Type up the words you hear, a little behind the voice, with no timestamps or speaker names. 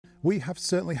We have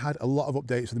certainly had a lot of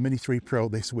updates for the Mini 3 Pro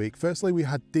this week. Firstly, we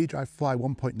had DJI FLY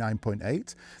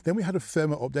 1.9.8. Then we had a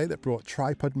firmware update that brought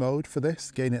tripod mode for this,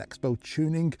 gaining expo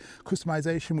tuning,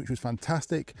 customization, which was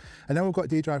fantastic. And now we've got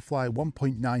DJI FLY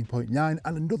 1.9.9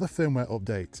 and another firmware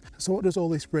update. So what does all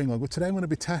this bring on? Well, today I'm going to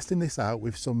be testing this out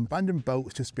with some abandoned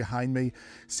boats just behind me,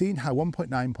 seeing how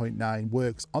 1.9.9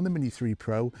 works on the Mini 3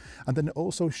 Pro, and then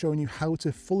also showing you how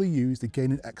to fully use the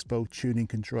gain and expo tuning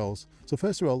controls. So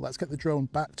first of all, let's get the drone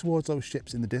back towards those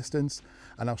ships in the distance,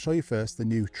 and I'll show you first the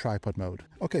new tripod mode.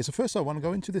 Okay, so first I want to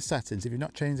go into the settings. If you've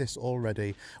not changed this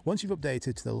already, once you've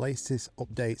updated to the latest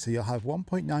update, so you'll have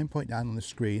 1.9.9 on the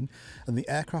screen, and the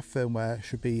aircraft firmware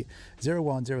should be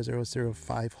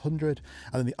 01000500, and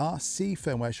then the RC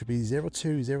firmware should be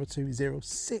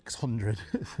 02020600.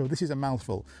 So this is a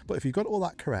mouthful, but if you've got all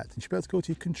that correct, you should be able to go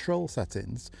to your control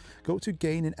settings, go to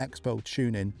gain and expo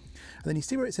tuning, and then you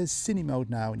see where it says cine mode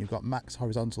now, and you've got max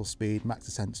horizontal speed, max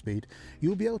descent speed.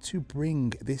 You'll be able to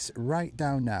bring this right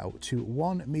down now to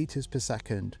 1 meters per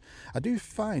second. I do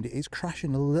find it is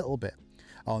crashing a little bit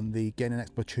on the gain and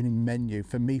expo tuning menu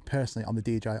for me personally on the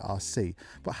DJI RC,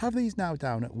 but have these now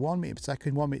down at 1 meter per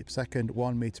second, 1 meter per second,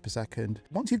 1 meter per second.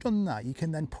 Once you've done that, you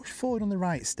can then push forward on the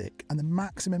right stick, and the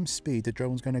maximum speed the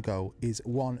drone's going to go is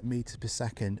 1 meter per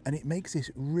second, and it makes this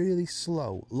really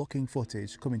slow looking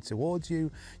footage coming towards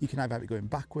you. You can either have it going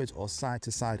backwards or side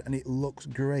to side, and it looks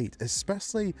great,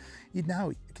 especially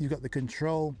now you've got the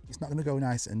control. It's not going to go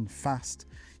nice and fast.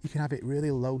 You can have it really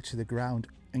low to the ground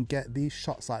and get these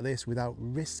shots like this without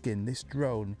risking this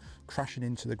drone crashing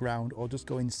into the ground or just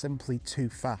going simply too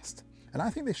fast. And I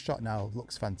think this shot now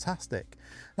looks fantastic.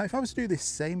 Now, if I was to do this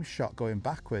same shot going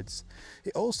backwards,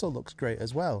 it also looks great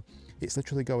as well. It's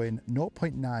literally going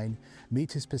 0.9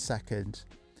 meters per second.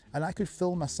 And I could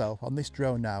film myself on this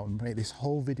drone now and make this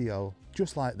whole video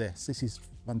just like this. This is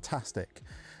fantastic.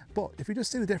 But if you just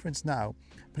see the difference now,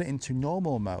 put it into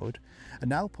normal mode and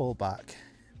now pull back,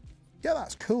 yeah,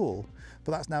 that's cool,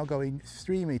 but that's now going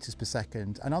 3 meters per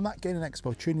second. And on that gain and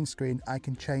expo tuning screen, I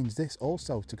can change this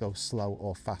also to go slow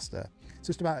or faster. It's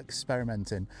just about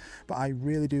experimenting, but I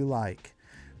really do like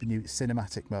the new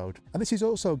cinematic mode. And this is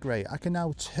also great. I can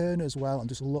now turn as well and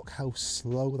just look how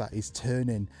slow that is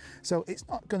turning. So it's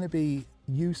not going to be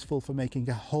useful for making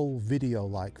a whole video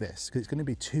like this because it's going to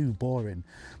be too boring,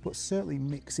 but certainly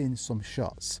mix in some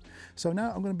shots. So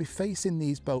now I'm going to be facing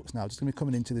these boats now, just going to be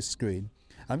coming into the screen.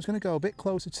 I'm just going to go a bit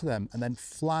closer to them and then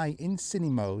fly in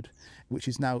cine mode, which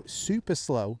is now super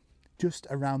slow, just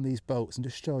around these boats, and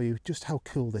just show you just how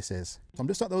cool this is. So I'm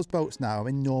just at those boats now. I'm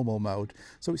in normal mode,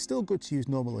 so it's still good to use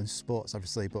normal in sports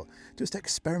obviously, but just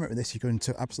experiment with this. You're going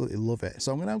to absolutely love it.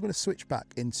 So I'm now going to switch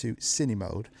back into cine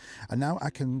mode, and now I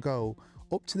can go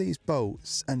up to these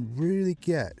boats and really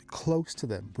get close to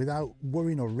them without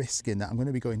worrying or risking that I'm going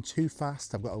to be going too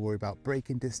fast. I've got to worry about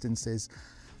braking distances,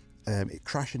 it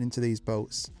crashing into these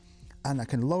boats, and I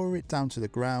can lower it down to the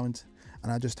ground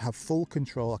and I just have full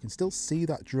control. I can still see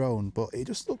that drone, but it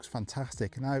just looks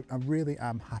fantastic, and I really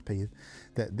am happy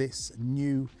that this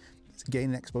new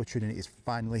gain and expo tuning is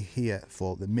finally here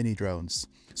for the mini drones.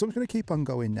 So I'm just going to keep on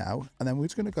going now, and then we're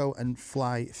just going to go and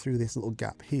fly through this little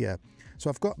gap here. So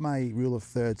I've got my rule of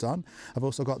thirds on. I've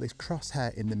also got this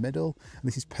crosshair in the middle, and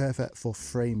this is perfect for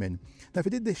framing. Now, if I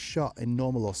did this shot in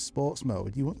normal or sports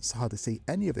mode, you wouldn't hardly see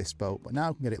any of this boat, but now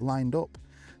I can get it lined up.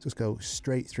 Just go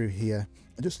straight through here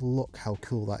and just look how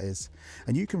cool that is.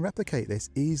 And you can replicate this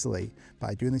easily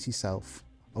by doing this yourself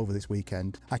over this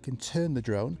weekend. I can turn the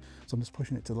drone, so I'm just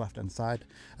pushing it to the left hand side,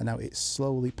 and now it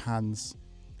slowly pans.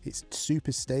 It's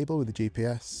super stable with the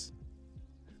GPS,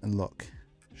 and look,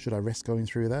 should I risk going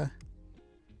through there?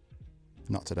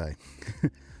 Not today.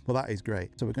 Well, that is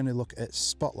great. So we're going to look at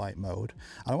spotlight mode.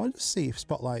 I want to see if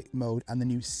spotlight mode and the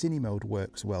new cine mode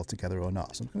works well together or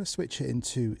not. So I'm going to switch it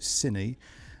into cine.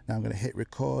 Now I'm going to hit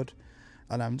record,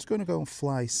 and I'm just going to go and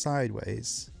fly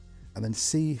sideways and then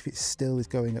see if it still is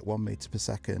going at 1 meter per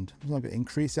second. I'm going to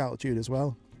increase altitude as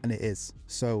well, and it is.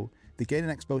 So the gain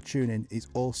and expo tuning is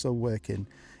also working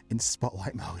in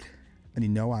spotlight mode, and you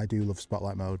know I do love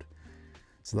spotlight mode.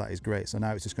 So that is great. So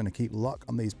now it's just going to keep lock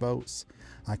on these boats.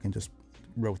 I can just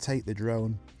rotate the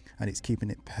drone and it's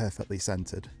keeping it perfectly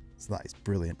centered. So that is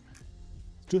brilliant.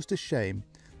 Just a shame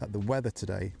that the weather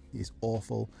today is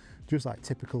awful, just like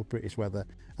typical British weather.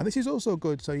 And this is also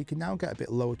good, so you can now get a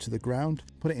bit lower to the ground,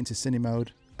 put it into cine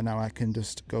mode, and now I can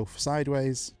just go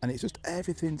sideways, and it's just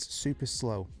everything's super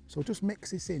slow. So just mix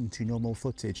this into normal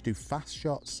footage, do fast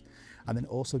shots, and then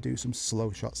also do some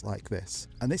slow shots like this.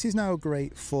 And this is now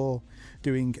great for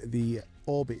doing the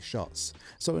orbit shots.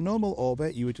 So a normal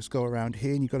orbit, you would just go around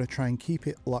here and you've got to try and keep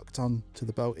it locked on to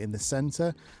the boat in the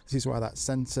center. This is why that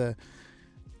center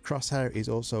Crosshair is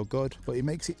also good, but it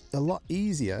makes it a lot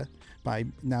easier by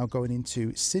now going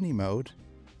into cine mode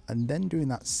and then doing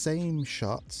that same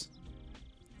shot,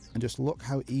 and just look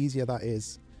how easier that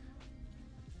is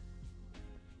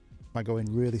by going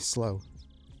really slow.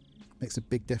 Makes a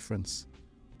big difference.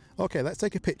 Okay, let's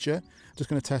take a picture. Just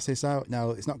going to test this out.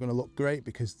 Now, it's not going to look great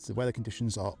because the weather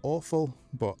conditions are awful,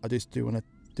 but I just do want to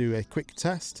do a quick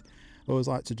test. I always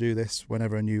like to do this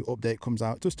whenever a new update comes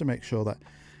out, just to make sure that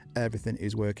everything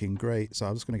is working great. So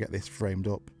I'm just going to get this framed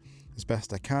up as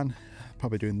best I can.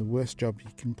 Probably doing the worst job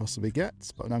you can possibly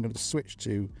get, but now I'm going to switch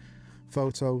to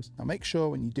photos. Now make sure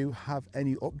when you do have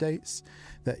any updates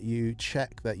that you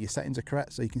check that your settings are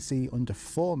correct. So you can see under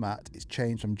format it's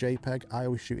changed from JPEG. I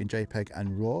always shoot in JPEG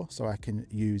and RAW, so I can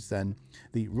use then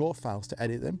the RAW files to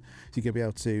edit them. So you're going to be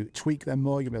able to tweak them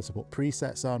more, you'll be able to put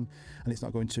presets on, and it's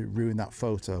not going to ruin that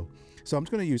photo. So I'm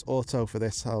just going to use auto for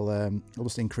this. I'll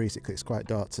just increase it because it's quite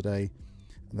dark today,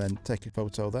 and then take a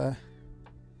photo there,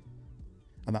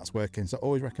 and that's working. So I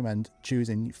always recommend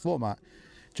choosing format,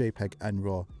 JPEG and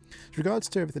RAW. With regards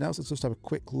to everything else, let's just have a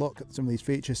quick look at some of these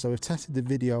features. So we've tested the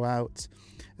video out.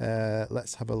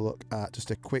 Let's have a look at just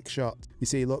a quick shot. You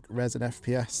see, look, res and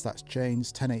FPS, that's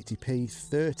changed, 1080p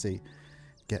 30.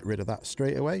 Get rid of that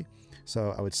straight away.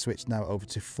 So I would switch now over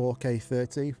to 4K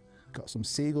 30. Got some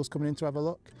seagulls coming in to have a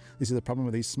look. This is the problem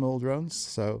with these small drones,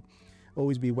 so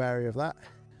always be wary of that.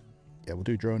 Yeah, we'll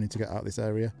do droning to get out of this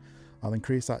area. I'll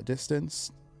increase that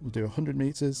distance. We'll do 100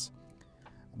 meters.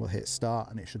 We'll hit start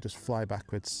and it should just fly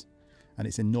backwards, and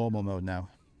it's in normal mode now.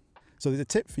 So there's a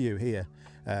tip for you here.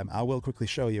 I will quickly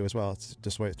show you as well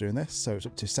just why it's doing this. So it's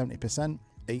up to 70%,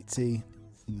 80,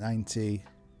 90,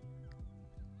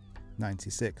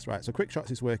 96. Right, so quick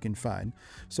shots is working fine.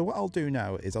 So what I'll do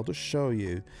now is I'll just show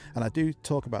you, and I do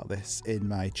talk about this in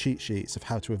my cheat sheets of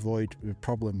how to avoid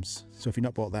problems. So if you've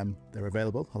not bought them, they're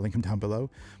available. I'll link them down below.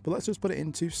 But let's just put it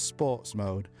into sports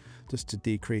mode just to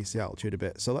decrease the altitude a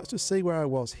bit. So let's just see where I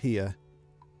was here.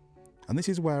 And this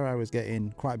is where I was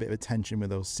getting quite a bit of attention with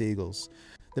those seagulls.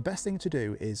 The best thing to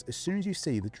do is, as soon as you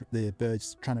see the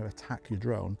birds trying to attack your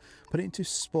drone, put it into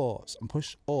sports and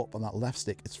push up on that left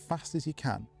stick as fast as you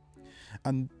can.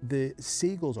 And the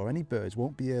seagulls or any birds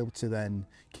won't be able to then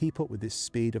keep up with this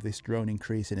speed of this drone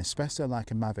increasing, especially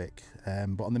like a Mavic.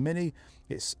 But on the Mini,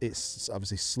 it's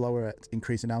obviously slower at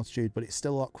increasing altitude, but it's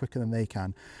still a lot quicker than they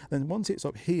can. Then once it's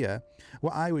up here,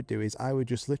 what I would do is I would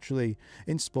just literally,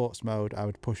 in sports mode, I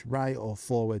would push right or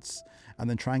forwards and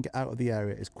then try and get out of the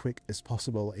area as quick as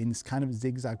possible in this kind of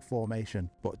zigzag formation.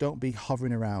 But don't be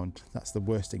hovering around. That's the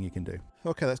worst thing you can do.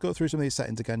 Okay, let's go through some of these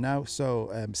settings again now.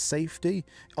 So safety,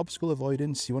 obstacle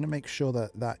avoidance, you want to make sure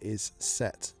that that is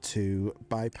set to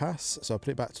bypass. So I'll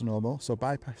put it back to normal. So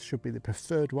bypass should be the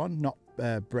preferred one, not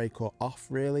brake or off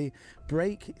really.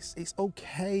 Brake, it's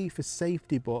okay for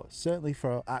safety, but certainly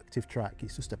for active track,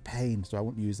 it's just a pain, so I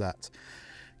won't use that.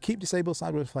 Keep disabled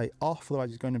sideways flight off, otherwise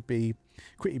it's going to be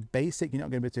pretty basic. You're not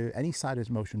going to be able to do any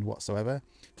sideways motion whatsoever.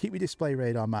 Keep your display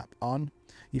radar map on.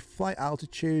 Your flight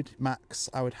altitude max,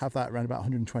 I would have that around about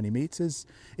 120 meters.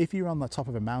 If you're on the top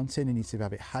of a mountain and you need to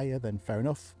have it higher, then fair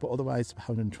enough, but otherwise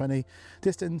 120.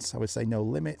 Distance, I would say no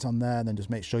limit on there, and then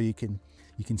just make sure you can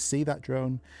see that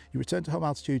drone. Your return to home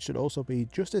altitude should also be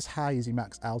just as high as your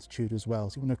max altitude as well,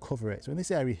 so you want to cover it. So in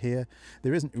this area here,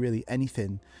 there isn't really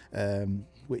anything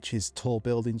which is tall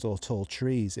buildings or tall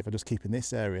trees if I just keep in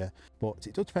this area, but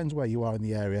it just depends where you are in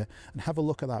the area, and have a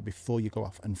look at that before you go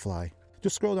off and fly.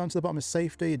 Just scroll down to the bottom of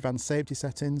safety, advanced safety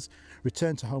settings.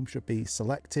 Return to home should be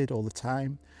selected all the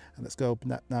time. And let's go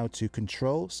now to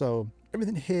control. So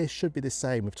everything here should be the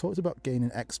same. We've talked about gain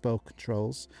and expo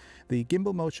controls. The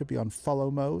gimbal mode should be on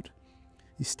follow mode.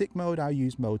 The stick mode, I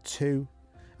use mode 2.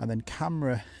 And then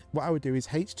camera, what I would do is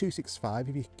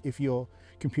H.265, if your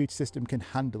computer system can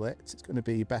handle it, it's going to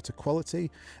be better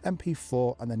quality,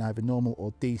 MP4, and then either normal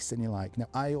or D-Cine-like. Now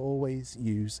I always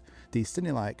use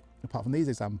D-Cine-like, apart from these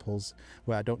examples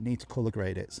where I don't need to color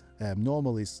grade it.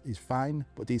 Normal is fine,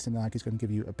 but D-Cine-like is going to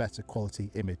give you a better quality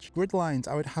image. Grid lines,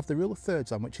 I would have the rule of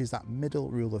thirds on, which is that middle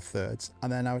rule of thirds,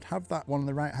 and then I would have that one on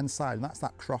the right hand side, and that's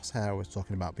that crosshair I was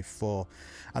talking about before.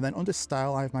 And then under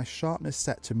style, I have my sharpness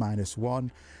set to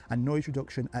 -1 and noise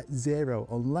reduction at 0,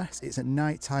 unless it's at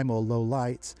night time or low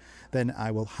light, then I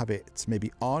will have it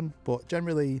maybe on, but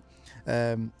generally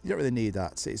you don't really need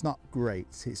that. It's not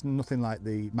great. It's nothing like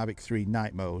the Mavic 3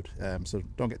 night mode, so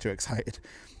don't get too excited.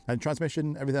 And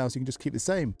transmission, everything else, you can just keep the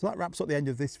same. So that wraps up the end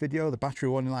of this video. The battery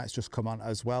warning light's just come on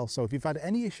as well. So if you've had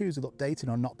any issues with updating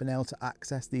or not been able to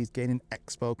access these Gaming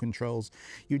Expo controls,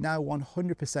 you now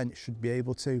 100% should be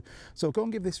able to. So go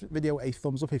and give this video a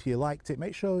thumbs up if you liked it.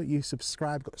 Make sure you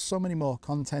subscribe. Got so many more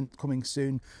content coming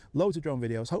soon. Loads of drone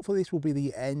videos. Hopefully this will be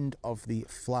the end of the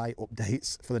Fly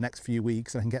updates for the next few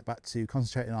weeks, and I can get back to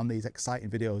concentrating on these exciting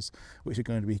videos which are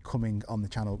going to be coming on the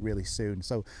channel really soon.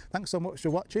 So thanks so much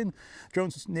for watching.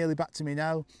 Drone's nearly back to me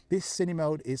now. This cine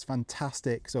mode is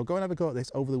fantastic, so go and have a go at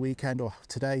this over the weekend or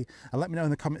today, and let me know in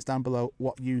the comments down below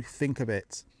what you think of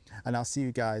it, and I'll see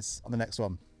you guys on the next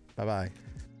one. Bye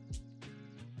bye.